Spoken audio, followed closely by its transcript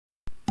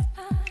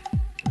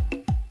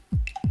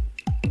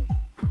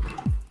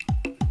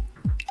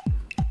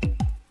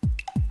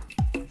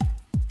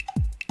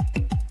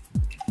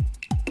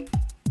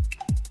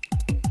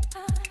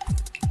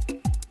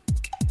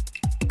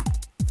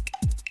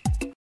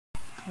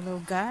Hello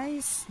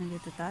guys,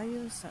 nandito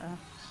tayo sa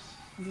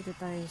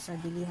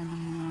bilihan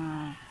ng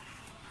mga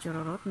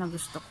churorot na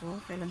gusto ko.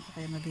 Kailan ko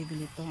kaya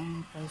mabibili ito?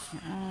 Ang price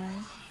niya ay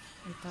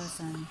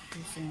 8,000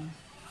 pesos.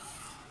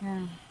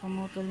 Yan,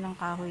 pumutol ng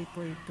kahoy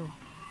po ito.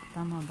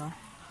 Tama ba?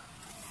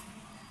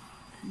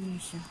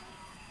 Yan siya.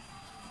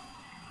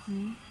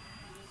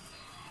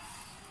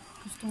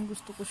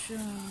 Gusto ko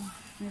siya.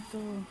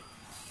 Ito,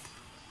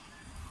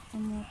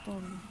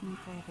 pumutol ng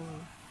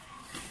kahoy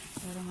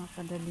para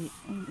makadali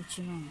ang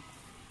itchinong.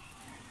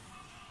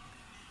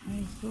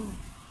 Ay, ito.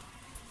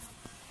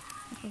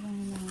 Ito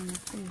lang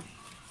hinahanap ko eh.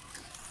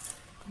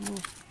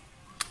 Glue.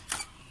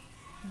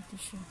 Ito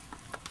siya.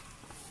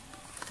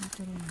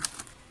 Ito rin.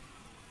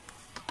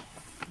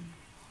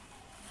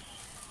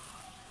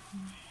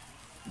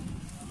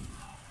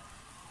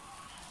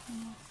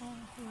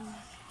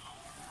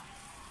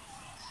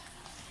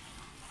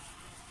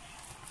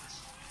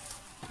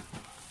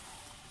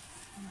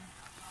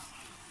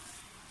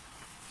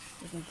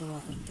 Ito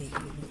gawa kong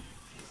table.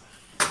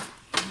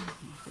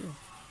 Ito.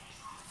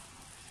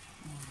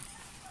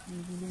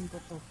 Bibilin ko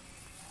to.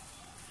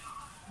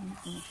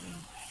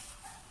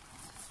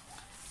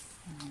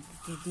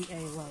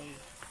 DIY.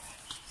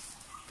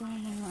 Ito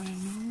mga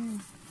ano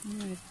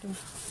ito.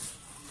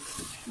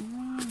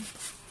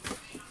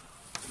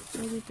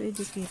 Pwede ito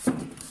i-dikit.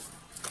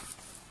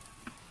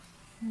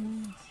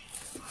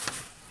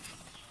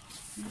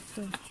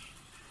 Ito.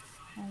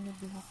 Hollow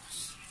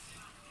blocks.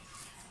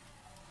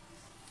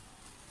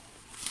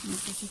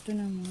 Tapos ito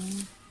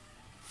naman.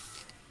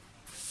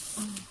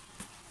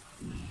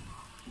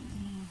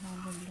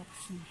 Hollow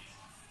blocks niya.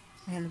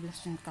 Hollow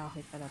blocks niya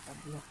kahoy pala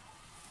tabla.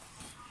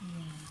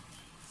 Ayan.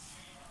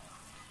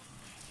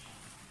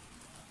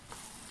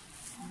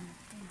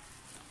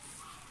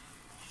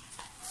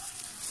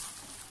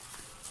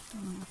 Ito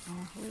mga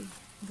kahoy.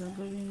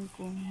 Gagawin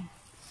kong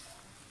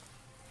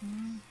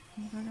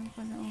magalang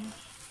pala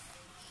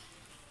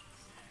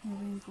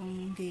gagawin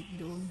kong gate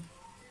doon.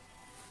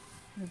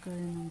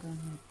 Gagawin ng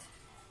gamit.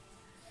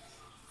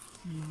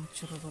 Mga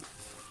churot.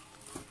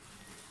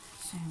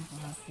 Saan ko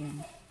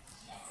hapin?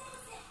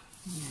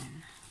 Ayan.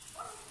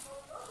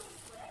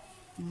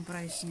 Yung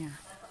price niya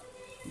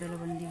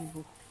 2,000.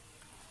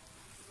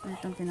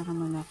 Itong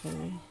pinakamalaki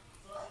eh.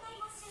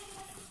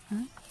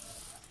 6,000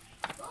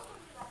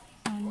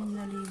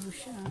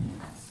 siya.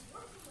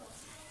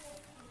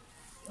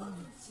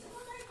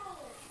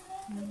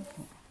 Ano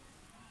po?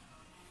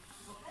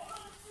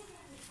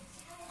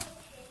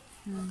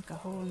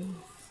 Kahon.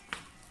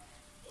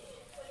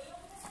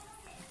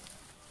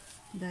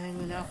 Dahil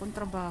wala akong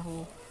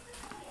trabaho,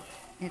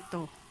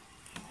 ito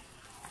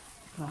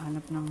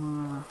hahanap ng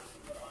mga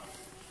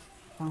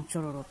pang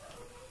churorot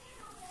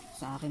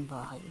sa aking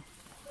bahay.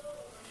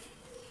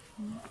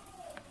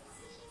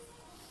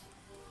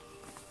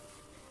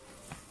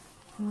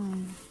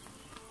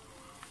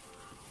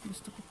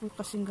 Gusto ko po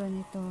kasing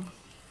ganito,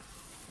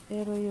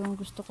 pero yung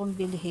gusto kong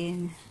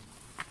bilhin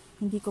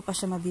hindi ko pa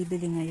siya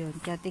mabibili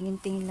ngayon, kaya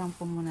tingin-tingin lang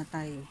po muna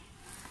tayo.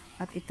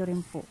 At ito rin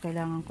po,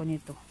 kailangan ko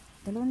nito.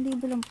 2,000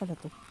 lang pala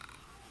to.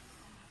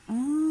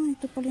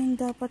 Ito pala yung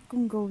dapat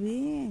kong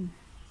gawin.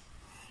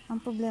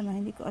 Ang problema,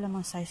 hindi ko alam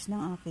ang size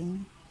ng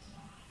aking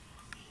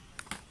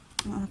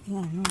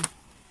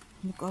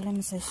hindi ko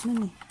alam ang size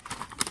nun eh.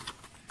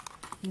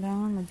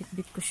 Kailangan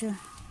madikbit ko siya.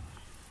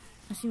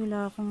 Kasi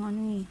wala akong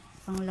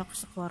pang-lock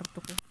sa kwarto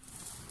ko.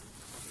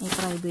 May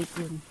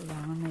private yun.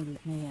 Kailangan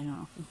may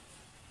ako.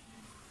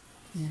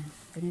 Yan,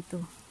 ganito.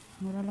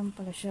 Mura lang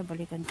pala siya.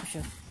 Balikan ko siya.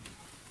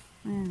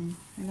 Ayan,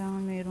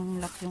 kailangan mayroong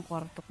lock yung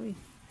kwarto ko eh.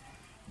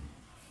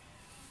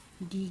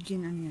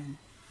 Gigen, ano yan?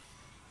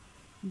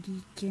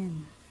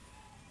 Gigen.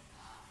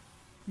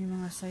 May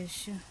mga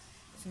size siya.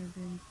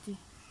 70.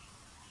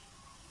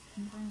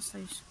 Ano ba yung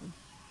size ko?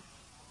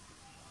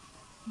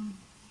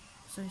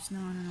 Size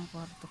na ng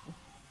kwarto ko.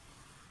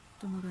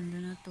 Ito maganda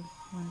na to.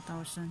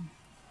 1,000.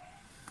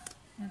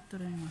 Ito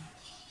rin.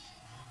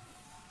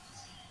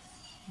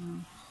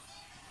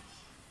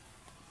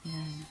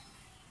 Yan.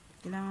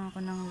 Kailangan ko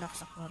ng lock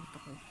sa kwarto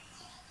ko.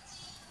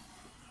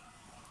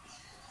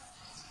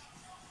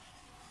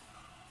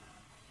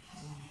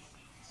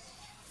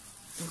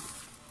 Ito.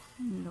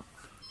 Lock.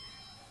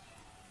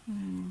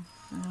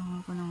 Kailangan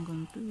ko ng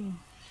ganito eh.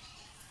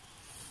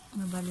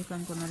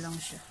 Nabalikan ko na lang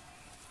siya.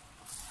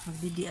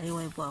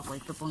 Magdi-DIY po ako.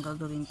 Ito pong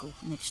gagawin ko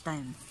next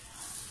time.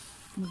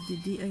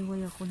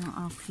 Magdi-DIY ako ng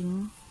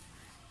aking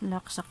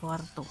lock sa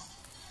kwarto.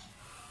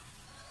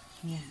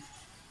 Yan.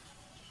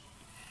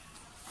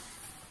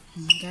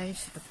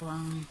 Guys, ito po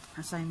ang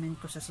assignment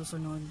ko sa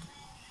susunod.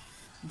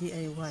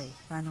 DIY.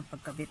 Paano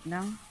pagkabit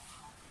ng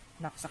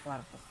lock sa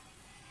kwarto.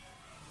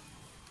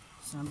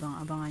 So,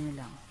 abangan nyo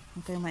lang.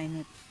 Huwag kayo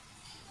mainit.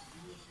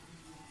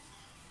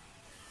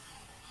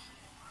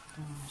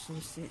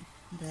 Susi.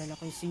 Dahil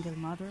ako'y single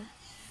mother,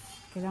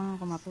 kailangan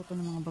ko matuto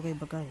ng mga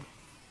bagay-bagay.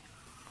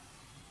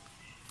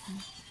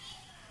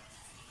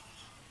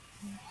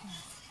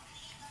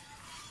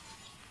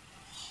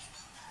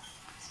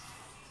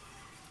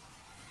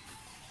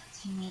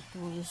 Mga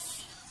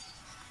tools.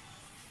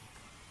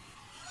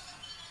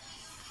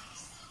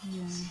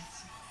 Yan.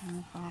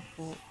 Ano pa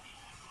po.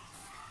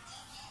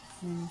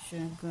 Yan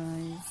siya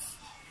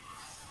guys.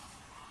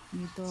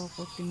 Dito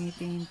ako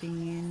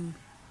tinitingin-tingin.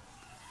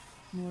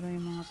 Mura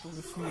yung mga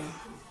tools niya.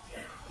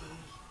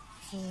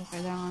 So,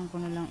 kailangan ko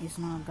na lang is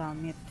mga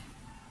gamit.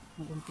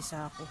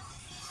 Mag-umpisa ako.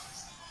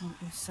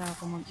 Mag-umpisa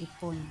ako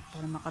mag-ipon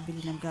para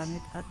makabili ng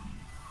gamit at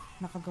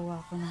nakagawa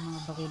ko ng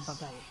mga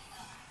bagay-bagay.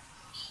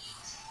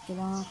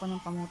 Kailangan ko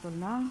ng pamutol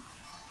ng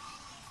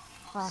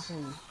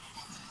kahoy.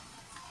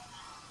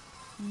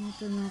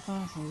 Pamutol ng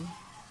kahoy.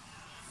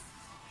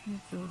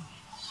 Ito.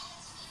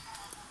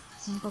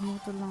 Yung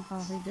pamutol ng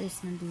kahoy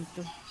guys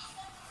nandito.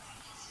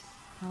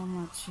 How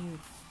much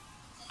here?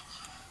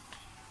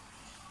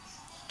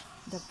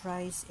 The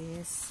price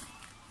is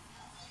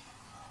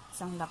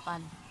isang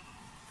lapad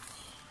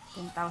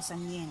 10,000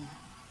 yen,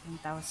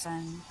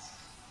 10,191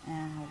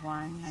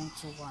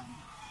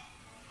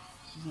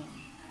 yen.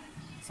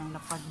 Isang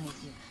lapad na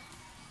ito.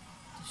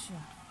 Ito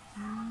siya.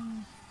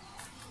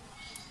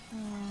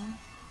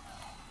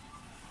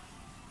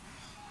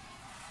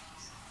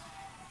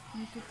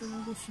 Ito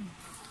talaga siya.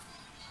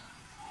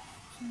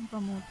 Saan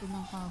pamuto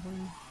ng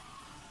kahoy?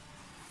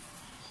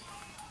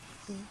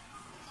 Ito.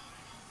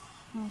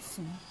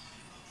 Asan?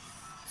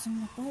 Isang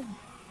lapad.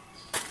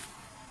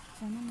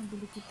 Sana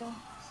mabili kita.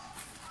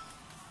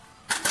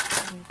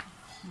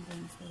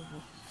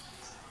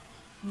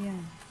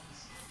 Yan.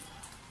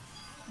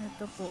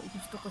 Ito po.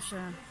 Gusto ko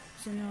siya.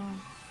 Sino?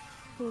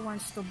 Who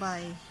wants to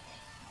buy?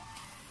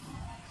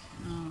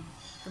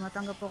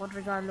 Tumatanggap po ako ng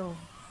regalo.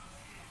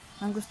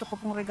 Ang gusto ko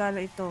pong regalo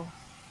ito.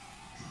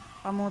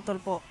 Pamutol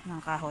po ng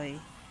kahoy.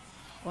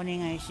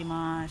 Onegai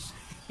shimasu.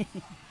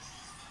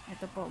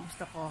 Ito po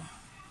gusto ko.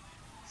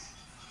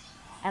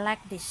 I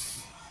like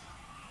this.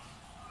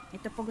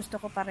 Ito po gusto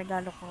ko pa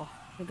regalo ko.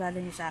 Regalo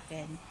niyo sa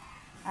akin.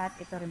 At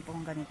ito rin po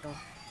ganito.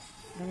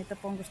 Ganito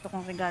po ang gusto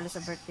kong regalo sa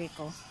birthday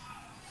ko.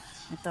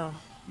 Ito.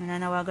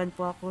 Nananawagan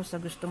po ako sa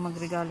gustong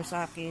magregalo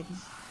sa akin.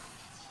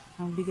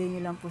 Ang bigay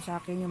niyo lang po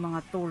sa akin yung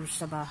mga tools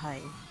sa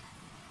bahay.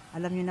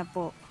 Alam niyo na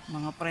po,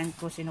 mga friend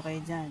ko, sino kayo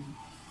dyan.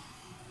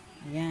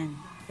 Ayan.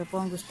 Ito po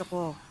ang gusto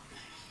ko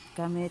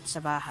gamit sa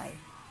bahay.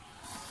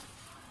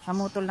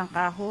 Pamutol ng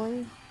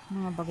kahoy,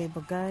 mga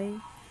bagay-bagay.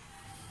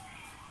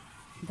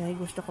 Dahil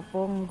gusto ko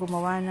pong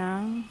gumawa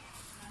ng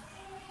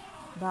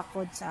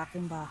bakod sa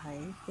aking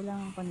bahay.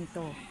 Kailangan ko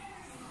nito.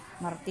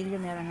 Martilyo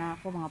meron na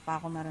ako, mga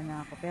pako meron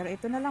na ako. Pero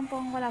ito na lang po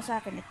ang wala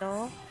sa akin.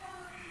 Ito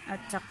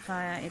at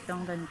saka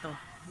itong ganito.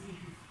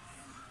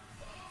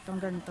 Itong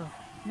ganito.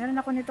 Meron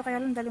ako nito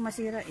kaya lang dali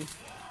masira eh.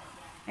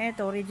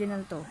 Ito,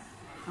 original to.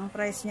 Ang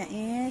price niya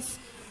is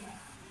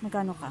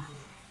magkano ka?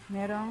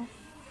 Merong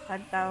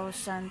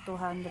 1,210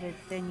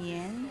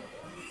 yen.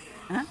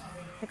 Ha?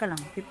 Teka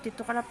lang,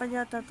 52 kalapad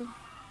yata to.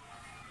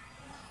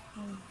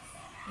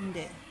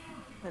 Hindi.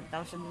 1,000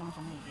 lang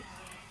sa higit.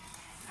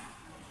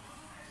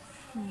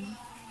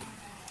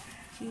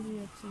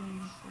 Chili at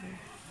sili.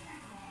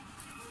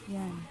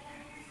 Yan.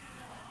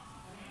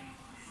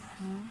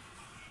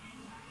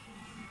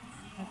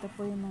 Ito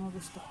po yung mga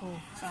gusto ko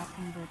sa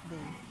aking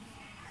birthday.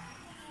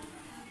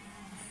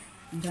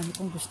 Ang dami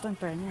kong gusto, in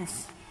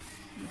fairness.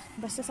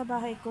 Basta sa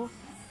bahay ko.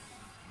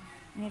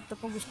 Ito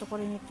po gusto ko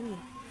rin ito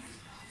eh.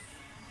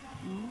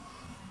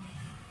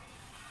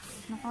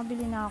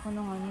 Nakabili na ako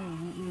ng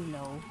ng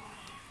ilaw.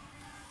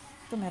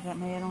 Ito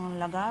mayroong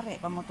lagare,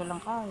 pamutol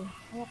lang kahoy.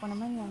 Ayaw ko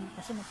naman yan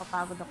kasi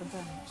napapagod ako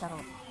dyan.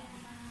 Charot.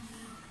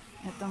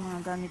 Ito mga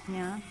gamit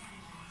niya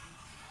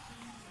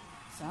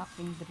sa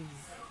aking drill.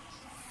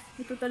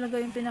 Ito talaga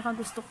yung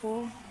pinakagusto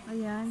ko.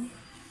 Ayan.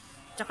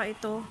 Tsaka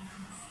ito.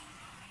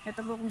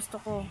 Ito po gusto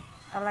ko.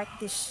 I like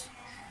this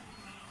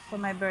for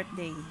my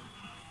birthday.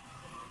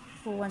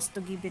 Who wants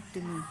to give it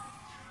to me?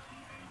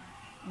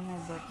 On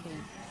my birthday.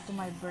 To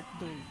my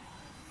birthday.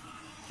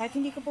 Kahit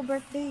hindi ko po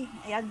birthday,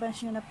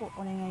 i-advance nyo na po.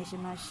 Onegai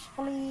shimasu.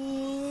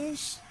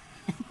 Please.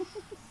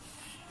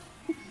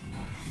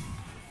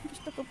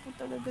 Gusto ko po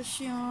talaga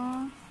siya.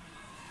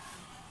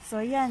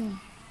 So,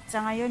 yan.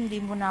 Sa ngayon, hindi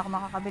mo na ako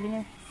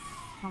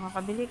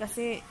makakabili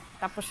kasi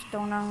tapos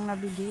itong nang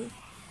nabili.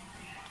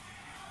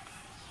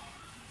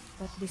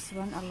 But this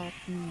one, I like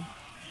me.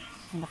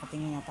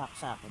 Nakatingin yata ako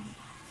sa akin.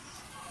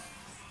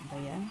 Ito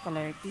yan,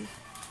 clarity.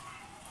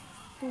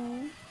 Ito.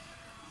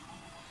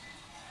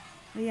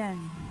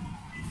 Ayan.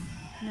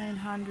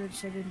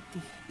 970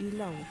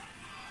 ilaw.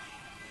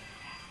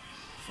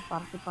 Sa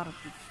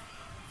party-party.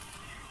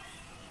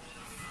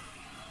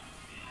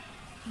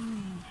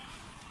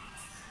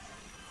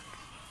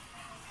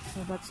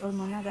 So that's all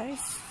muna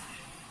guys.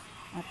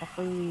 At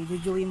ako'y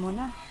jujuin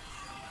muna.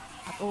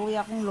 At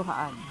uuwi akong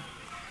luhaan.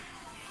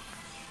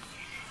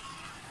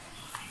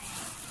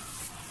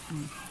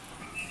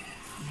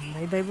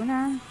 Bye-bye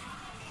muna.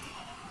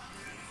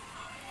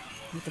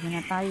 Dito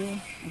muna tayo.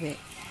 Okay.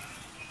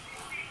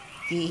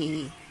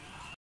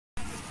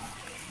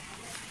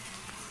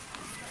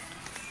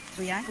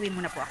 So yan, uwi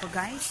muna po ako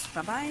guys.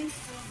 Bye-bye.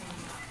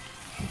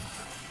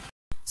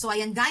 So,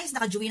 ayan guys,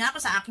 nakajuwi na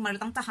ako sa aking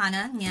malutang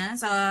tahanan. Yan.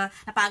 So,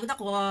 napagod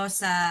ako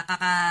sa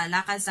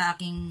kakalakad sa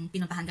aking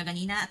pinuntahan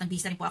kaganina. At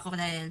nagbisa rin po ako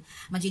dahil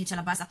maginit sa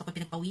labas at ako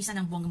pinagpawisan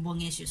ng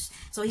buong issues.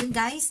 So, yun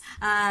guys,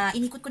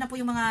 inikot ko na po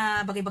yung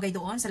mga bagay-bagay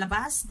doon sa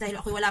labas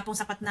dahil ako wala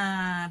pong sapat na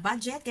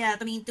budget. Kaya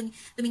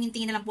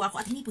tumingin-tingin na lang po ako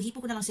at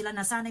hinipo-hipo ko na lang sila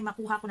na sana'y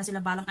makuha ko na sila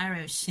balang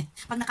hours.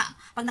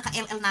 pag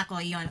naka-LL na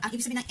ako, yun. Ang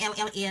ibig sabihin ng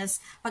LL is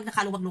pag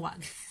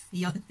nakaluwag-luwag.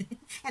 Yun.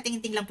 Kaya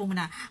tingin-ting lang po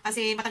muna.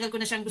 Kasi matagal ko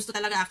na siyang gusto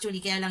talaga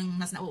actually. Kaya lang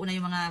mas nauuna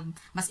yung mga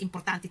mas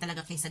importante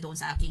talaga kaysa doon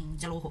sa aking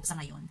jaluho sa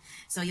ngayon.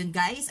 So yun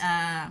guys.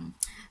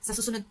 Sa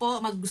susunod po,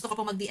 gusto ko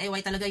po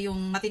mag-DIY talaga yung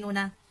matino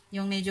na.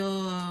 Yung medyo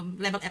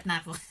level up na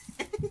ako.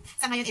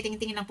 Sa ngayon,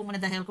 itingin-tingin lang po muna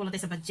dahil kulang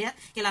tayo sa budget.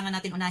 Kailangan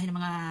natin unahin ang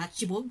mga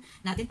chibog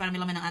natin para may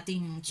laman ng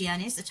ating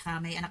chianis. At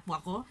saka may anak po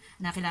ako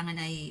na kailangan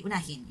ay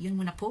unahin. Yun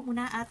muna po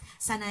muna at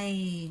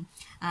sana'y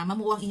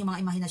mamuo ang inyong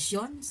mga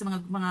imahinasyon sa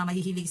mga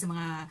mahihilig sa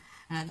mga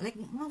like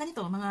mga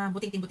ganito, mga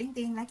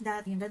buting-ting like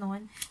that, yung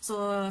ganoon. So,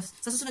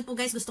 sa susunod po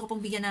guys, gusto ko pong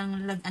bigyan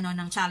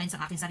ng challenge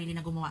ang aking sarili na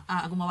gumawa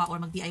or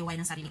mag-DIY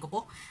ng sarili ko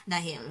po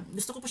dahil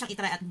gusto ko po siyang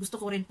itry at gusto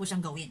ko rin po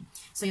siyang gawin.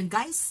 So, yun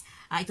guys,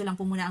 ito lang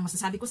po muna ang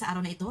masasabi ko sa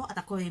araw na ito at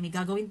ako ay may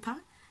gagawin pa.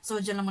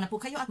 So, dyan lang muna po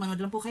kayo at manood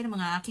lang po kayo ng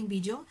mga aking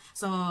video.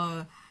 So,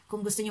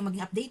 kung gusto niyo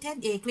maging updated,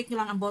 click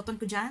nyo lang ang button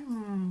ko dyan.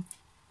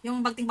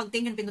 Yung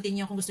bagting-bagting yun, pindutin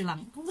nyo kung gusto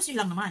lang. Kung gusto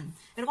nyo lang naman.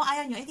 Pero kung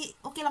ayaw nyo, edi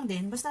okay lang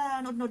din.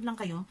 Basta nood-nood lang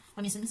kayo.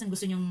 Paminsan-minsan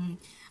gusto nyo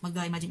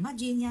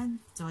mag-imagine yan.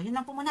 So, yun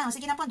lang po muna.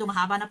 Sige na po,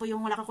 dumahaba na po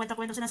yung wala kang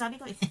kwenta-kwenta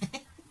sinasabi ko eh.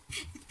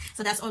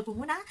 So, that's all po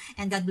muna.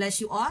 And God bless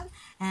you all.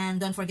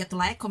 And don't forget to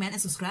like, comment,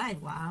 and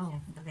subscribe.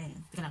 Wow.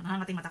 Teka lang,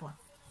 nangangating mata ko.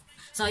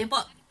 So, yun po.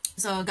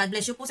 So, God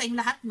bless you po sa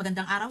inyong lahat.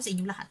 Magandang araw sa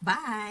inyong lahat.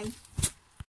 Bye!